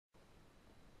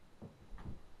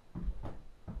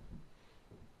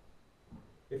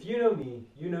If you know me,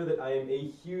 you know that I am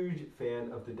a huge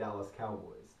fan of the Dallas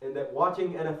Cowboys, and that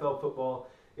watching NFL football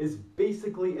is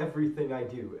basically everything I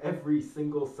do every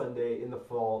single Sunday in the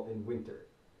fall and winter.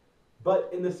 But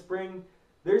in the spring,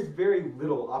 there's very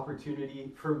little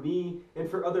opportunity for me and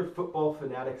for other football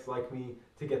fanatics like me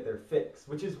to get their fix,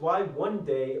 which is why one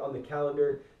day on the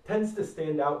calendar tends to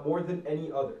stand out more than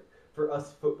any other for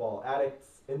us football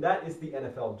addicts, and that is the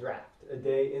NFL Draft, a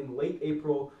day in late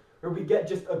April where we get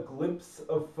just a glimpse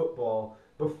of football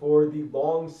before the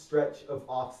long stretch of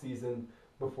off-season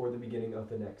before the beginning of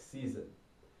the next season.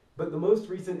 But the most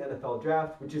recent NFL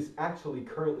Draft, which is actually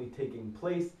currently taking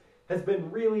place, has been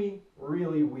really,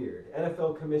 really weird.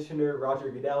 NFL Commissioner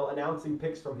Roger Goodell announcing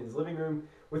picks from his living room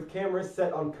with cameras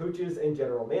set on coaches and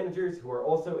general managers who are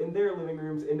also in their living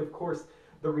rooms, and of course,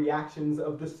 the reactions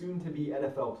of the soon-to-be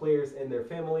NFL players and their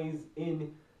families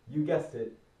in, you guessed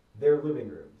it, their living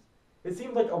rooms. It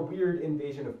seemed like a weird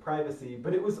invasion of privacy,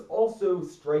 but it was also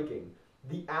striking,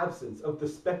 the absence of the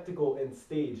spectacle and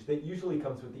stage that usually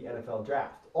comes with the NFL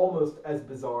Draft, almost as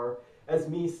bizarre as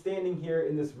me standing here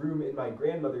in this room in my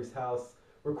grandmother's house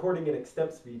recording an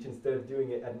accept speech instead of doing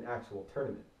it at an actual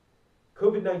tournament.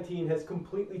 COVID-19 has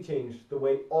completely changed the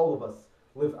way all of us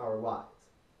live our lives.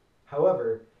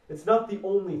 However, it's not the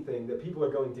only thing that people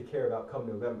are going to care about come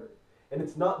November, and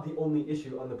it's not the only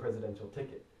issue on the presidential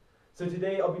ticket. So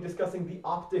today I'll be discussing the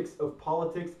optics of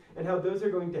politics and how those are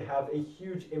going to have a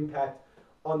huge impact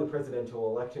on the presidential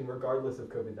election regardless of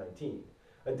COVID-19.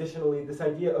 Additionally, this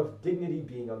idea of dignity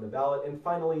being on the ballot, and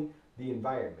finally, the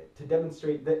environment, to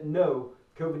demonstrate that no,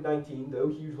 COVID-19, though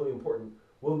hugely important,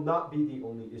 will not be the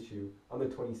only issue on the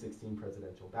 2016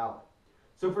 presidential ballot.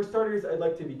 So for starters, I'd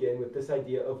like to begin with this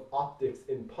idea of optics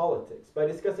in politics by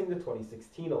discussing the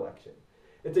 2016 election.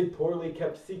 It's a poorly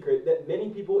kept secret that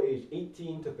many people aged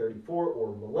 18 to 34,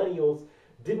 or millennials,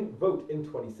 didn't vote in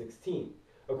 2016.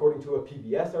 According to a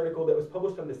PBS article that was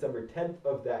published on December 10th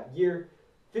of that year,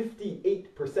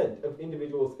 58% of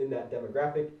individuals in that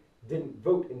demographic didn't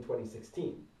vote in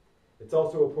 2016. It's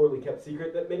also a poorly kept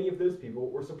secret that many of those people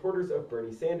were supporters of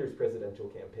Bernie Sanders' presidential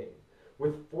campaign,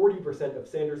 with 40% of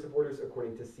Sanders supporters,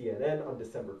 according to CNN on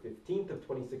December 15th of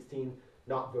 2016,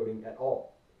 not voting at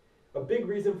all. A big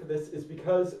reason for this is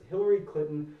because Hillary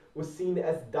Clinton was seen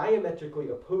as diametrically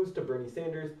opposed to Bernie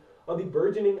Sanders on the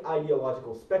burgeoning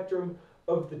ideological spectrum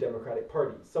of the Democratic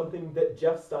Party, something that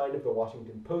Jeff Stein of the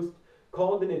Washington Post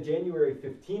called in a January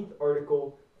 15th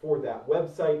article for that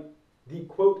website the,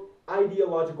 quote,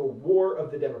 ideological war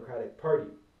of the Democratic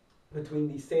Party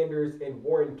between the Sanders and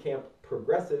Warren camp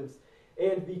progressives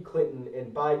and the Clinton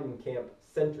and Biden camp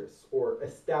centrists, or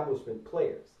establishment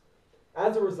players.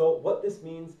 As a result, what this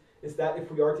means is that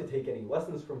if we are to take any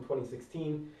lessons from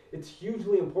 2016, it's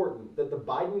hugely important that the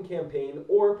Biden campaign,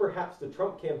 or perhaps the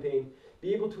Trump campaign,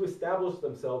 be able to establish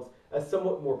themselves as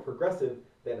somewhat more progressive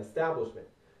than establishment.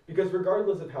 Because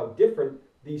regardless of how different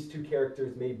these two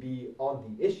characters may be on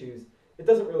the issues, it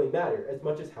doesn't really matter as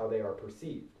much as how they are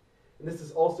perceived. And this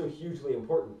is also hugely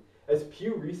important. As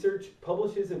Pew Research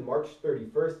publishes in March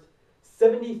 31st,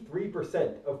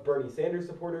 73% of Bernie Sanders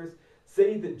supporters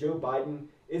say that Joe Biden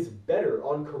is better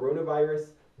on coronavirus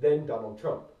than Donald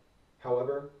Trump.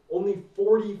 However, only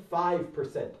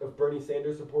 45% of Bernie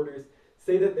Sanders supporters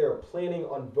say that they are planning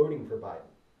on voting for Biden.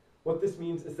 What this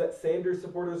means is that Sanders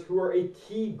supporters, who are a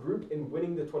key group in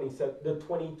winning the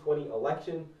 2020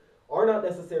 election, are not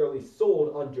necessarily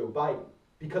sold on Joe Biden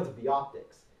because of the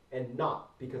optics, and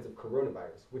not because of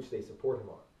coronavirus, which they support him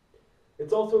on.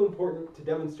 It's also important to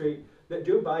demonstrate that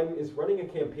Joe Biden is running a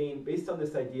campaign based on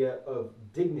this idea of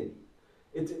dignity.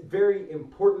 It's very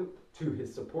important to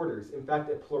his supporters. In fact,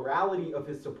 a plurality of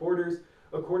his supporters,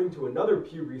 according to another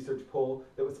Pew Research poll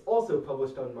that was also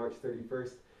published on March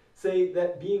 31st, say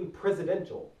that being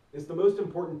presidential is the most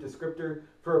important descriptor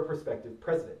for a prospective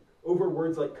president, over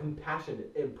words like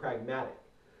compassionate and pragmatic.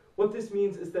 What this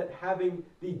means is that having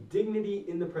the dignity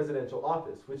in the presidential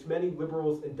office, which many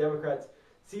liberals and Democrats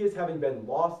see as having been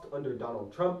lost under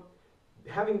Donald Trump,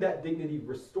 having that dignity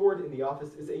restored in the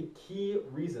office is a key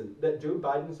reason that Joe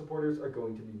Biden supporters are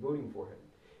going to be voting for him,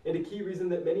 and a key reason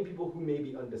that many people who may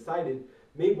be undecided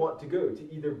may want to go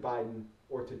to either Biden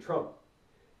or to Trump.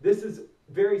 This is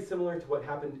very similar to what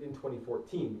happened in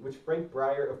 2014, which Frank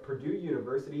Breyer of Purdue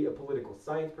University, a political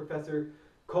science professor,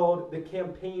 called the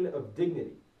campaign of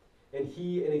dignity. And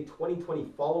he, in a 2020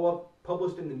 follow-up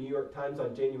published in the New York Times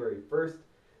on January 1st,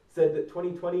 said that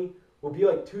 2020 will be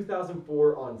like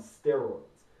 2004 on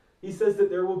steroids. He says that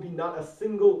there will be not a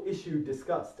single issue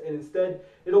discussed, and instead,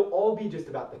 it'll all be just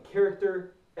about the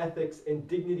character, ethics, and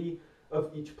dignity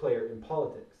of each player in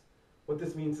politics. What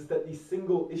this means is that the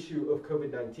single issue of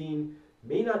COVID-19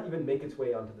 may not even make its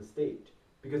way onto the stage,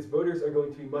 because voters are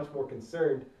going to be much more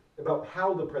concerned about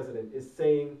how the president is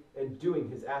saying and doing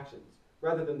his actions,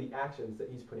 rather than the actions that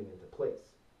he's putting into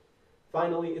place.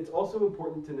 Finally, it's also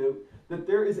important to note that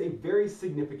there is a very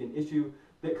significant issue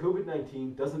that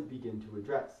COVID-19 doesn't begin to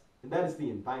address, and that is the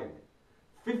environment.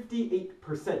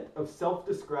 58% of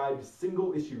self-described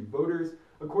single-issue voters,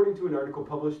 according to an article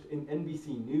published in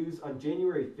NBC News on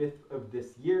January 5th of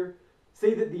this year,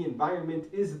 say that the environment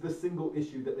is the single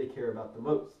issue that they care about the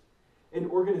most. And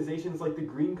organizations like the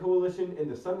Green Coalition and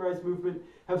the Sunrise Movement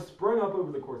have sprung up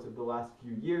over the course of the last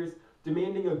few years,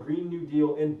 demanding a Green New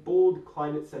Deal and bold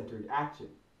climate-centered action.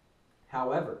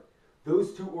 However,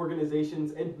 those two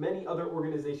organizations and many other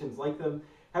organizations like them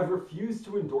have refused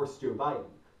to endorse Joe Biden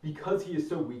because he is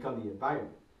so weak on the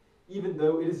environment, even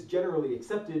though it is generally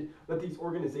accepted that these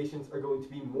organizations are going to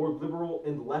be more liberal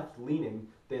and left-leaning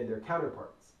than their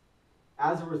counterparts.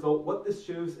 As a result, what this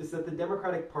shows is that the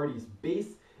Democratic Party's base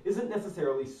isn't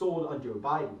necessarily sold on Joe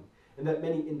Biden, and that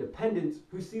many independents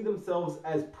who see themselves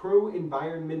as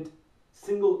pro-environment,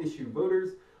 single-issue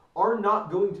voters are not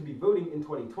going to be voting in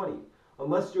 2020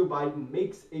 unless Joe Biden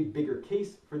makes a bigger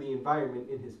case for the environment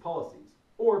in his policies,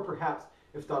 or perhaps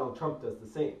if Donald Trump does the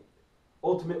same.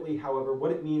 Ultimately, however,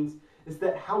 what it means is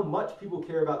that how much people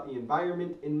care about the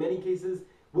environment in many cases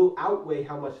will outweigh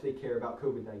how much they care about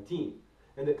COVID-19,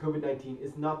 and that COVID-19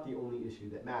 is not the only issue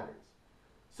that matters.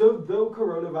 So though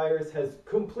coronavirus has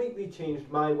completely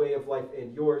changed my way of life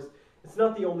and yours, it's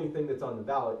not the only thing that's on the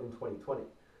ballot in 2020.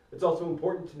 It's also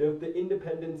important to note that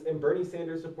independents and Bernie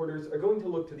Sanders supporters are going to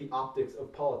look to the optics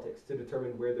of politics to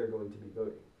determine where they're going to be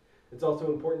voting. It's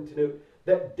also important to note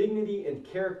that dignity and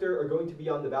character are going to be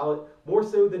on the ballot more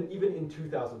so than even in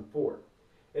 2004.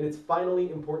 And it's finally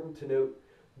important to note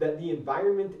that the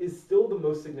environment is still the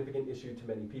most significant issue to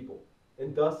many people.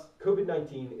 And thus,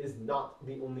 COVID-19 is not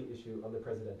the only issue on the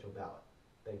presidential ballot.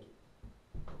 Thank you.